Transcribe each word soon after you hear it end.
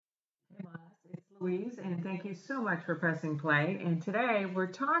Louise, and thank you so much for pressing play. And today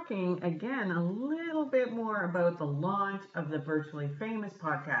we're talking again a little bit more about the launch of the Virtually Famous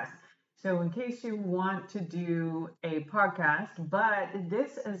podcast. So, in case you want to do a podcast, but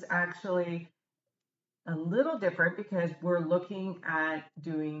this is actually a little different because we're looking at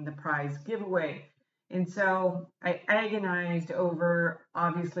doing the prize giveaway. And so I agonized over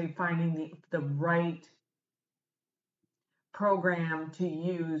obviously finding the right program to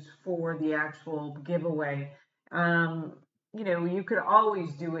use for the actual giveaway. Um, you could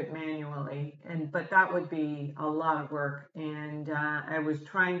always do it manually, but that would be a lot of work. And I was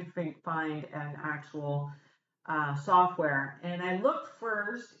trying to find an actual software, and I looked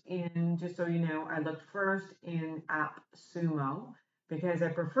first in, just so you know, I looked first in AppSumo because I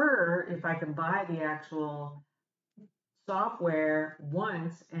prefer if I can buy the actual software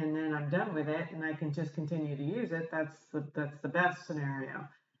once and then I'm done with it and I can just continue to use it. That's the best scenario.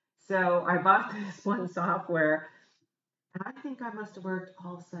 So I bought this one software. And I think I must have worked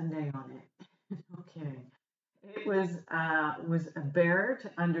all Sunday on it. No kidding. It was a bear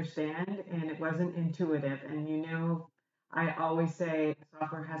to understand and it wasn't intuitive. And I always say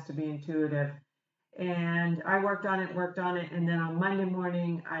software has to be intuitive. And I worked on it, and then on Monday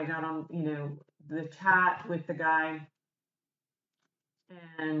morning I got on, the chat with the guy,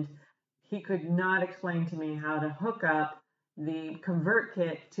 and he could not explain to me how to hook up the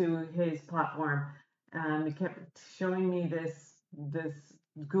ConvertKit to his platform. He kept showing me this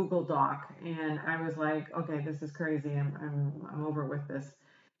Google Doc, and I was like, okay, this is crazy. I'm over with this.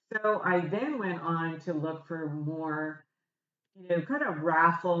 So I then went on to look for more, kind of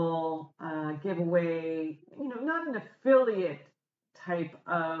raffle, giveaway, not an affiliate type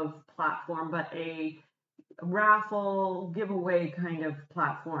of platform, but a raffle giveaway kind of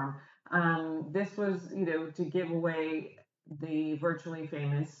platform. This was, to give away the Virtually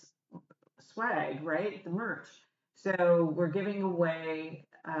Famous swag, right? The merch. So we're giving away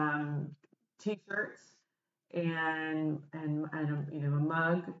t-shirts and a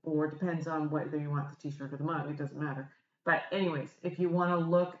mug, or depends on whether you want the t-shirt or the mug. It doesn't matter. But anyways, if you want to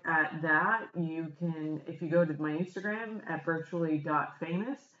look at that, you can, if you go to my Instagram at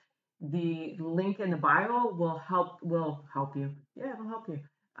virtually.famous, the link in the bio will help you. Yeah, it'll help you.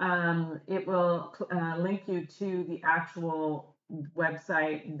 It will link you to the actual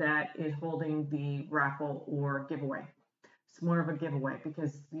website that is holding the raffle or giveaway. It's more of a giveaway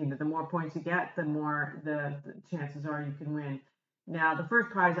because the more points you get, the more the chances are you can win. Now, the first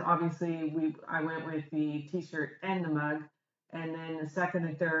prize, obviously, I went with the T-shirt and the mug, and then the second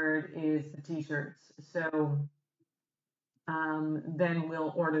and third is the T-shirts. So then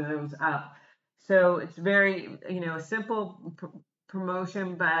we'll order those up. So it's very, a simple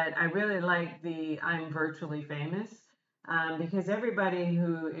promotion, but I really like the I'm Virtually Famous, because everybody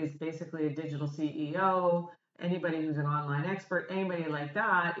who is basically a digital CEO, anybody who's an online expert, anybody like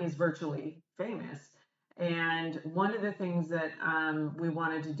that is virtually famous. And one of the things that we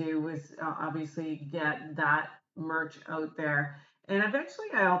wanted to do was obviously get that merch out there. And eventually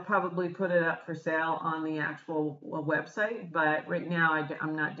I'll probably put it up for sale on the actual website, but right now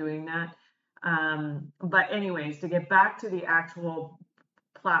I'm not doing that. But anyways, to get back to the actual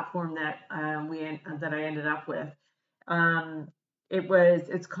platform that that I ended up with, um,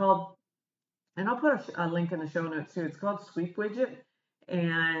 it's called, and I'll put a link in the show notes too. It's called Sweep Widget,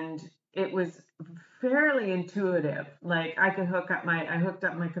 and it was fairly intuitive. Like I hooked up my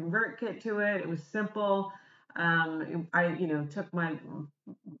ConvertKit to it. It was simple. I took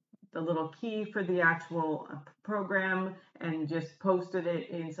the little key for the actual program and just posted it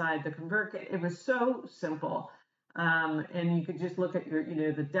inside the ConvertKit. It was so simple. And you could just look at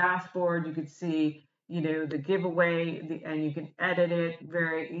the dashboard. You could see, the giveaway, and you can edit it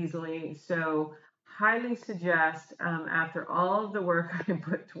very easily. So highly suggest, after all of the work I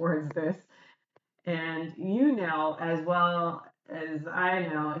put towards this, and as well as I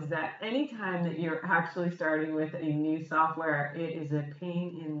know, is that anytime that you're actually starting with a new software, it is a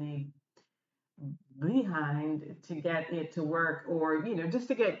pain in the behind to get it to work, or just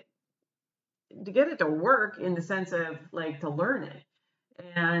to get it to work in the sense of like to learn it.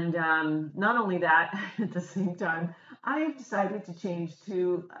 And not only that, at the same time, I have decided to change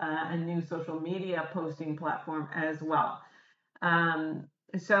to a new social media posting platform as well. Um,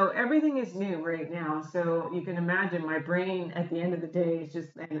 so everything is new right now. So you can imagine my brain at the end of the day is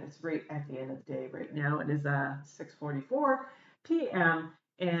just, and it's right at the end of the day right now. It is 6:44 p.m.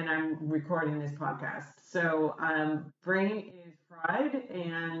 and I'm recording this podcast. So brain is fried,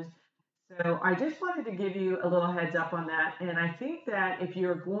 and so I just wanted to give you a little heads up on that. And I think that if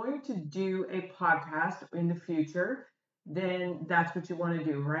you're going to do a podcast in the future, then that's what you want to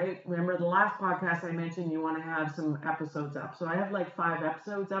do, right? Remember the last podcast I mentioned you want to have some episodes up. So I have like 5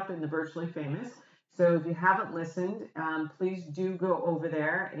 episodes up in the Virtually Famous. So if you haven't listened, please do go over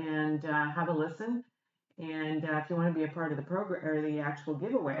there and have a listen. And if you want to be a part of the program or the actual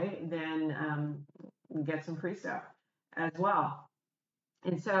giveaway, then get some free stuff as well.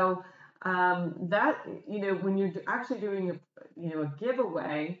 And so that, when you're actually doing a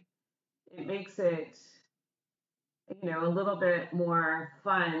giveaway, it makes it a little bit more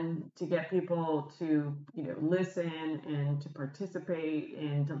fun to get people to, listen and to participate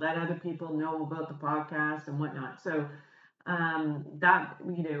and to let other people know about the podcast and whatnot. So that,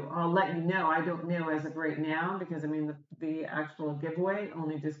 I'll let you know. I don't know as of right now because I mean the actual giveaway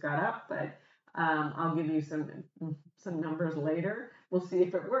only just got up, but I'll give you some numbers later. We'll see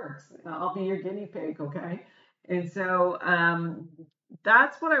if it works. I'll be your guinea pig, okay? And so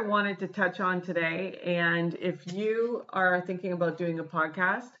that's what I wanted to touch on today. And if you are thinking about doing a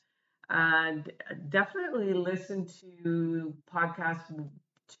podcast, uh, definitely listen to podcast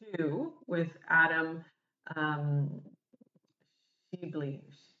 2 with Adam Shibli.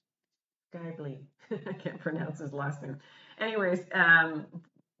 Skybly. I can't pronounce his last name. Anyways,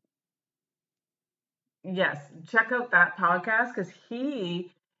 yes, check out that podcast because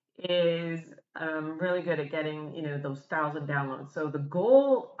he is really good at getting those 1,000 downloads. So the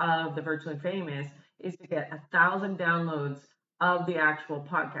goal of the Virtually Famous is to get 1,000 downloads of the actual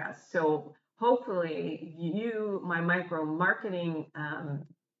podcast. So hopefully you, my micro marketing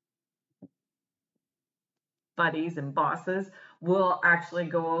buddies and bosses, will actually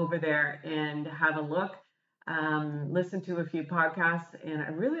go over there and have a look, listen to a few podcasts. And I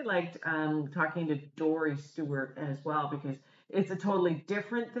really liked talking to Dory Stewart as well, because it's a totally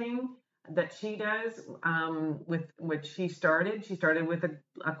different thing that she does with what she started. She started with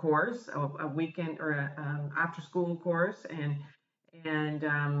a course, a weekend or a after school course, and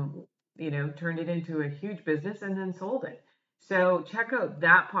turned it into a huge business and then sold it. So check out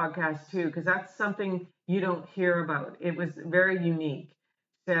that podcast too, because that's something you don't hear about. It was very unique.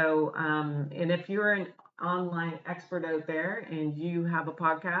 So, and if you're an online expert out there and you have a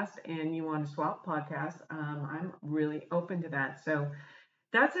podcast and you want to swap podcasts, I'm really open to that. So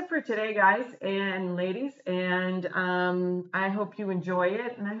that's it for today, guys and ladies. And I hope you enjoy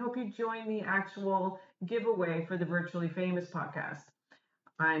it. And I hope you join the actual giveaway for the Virtually Famous podcast.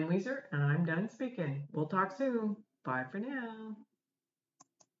 I'm Weezer, and I'm done speaking. We'll talk soon. Bye for now.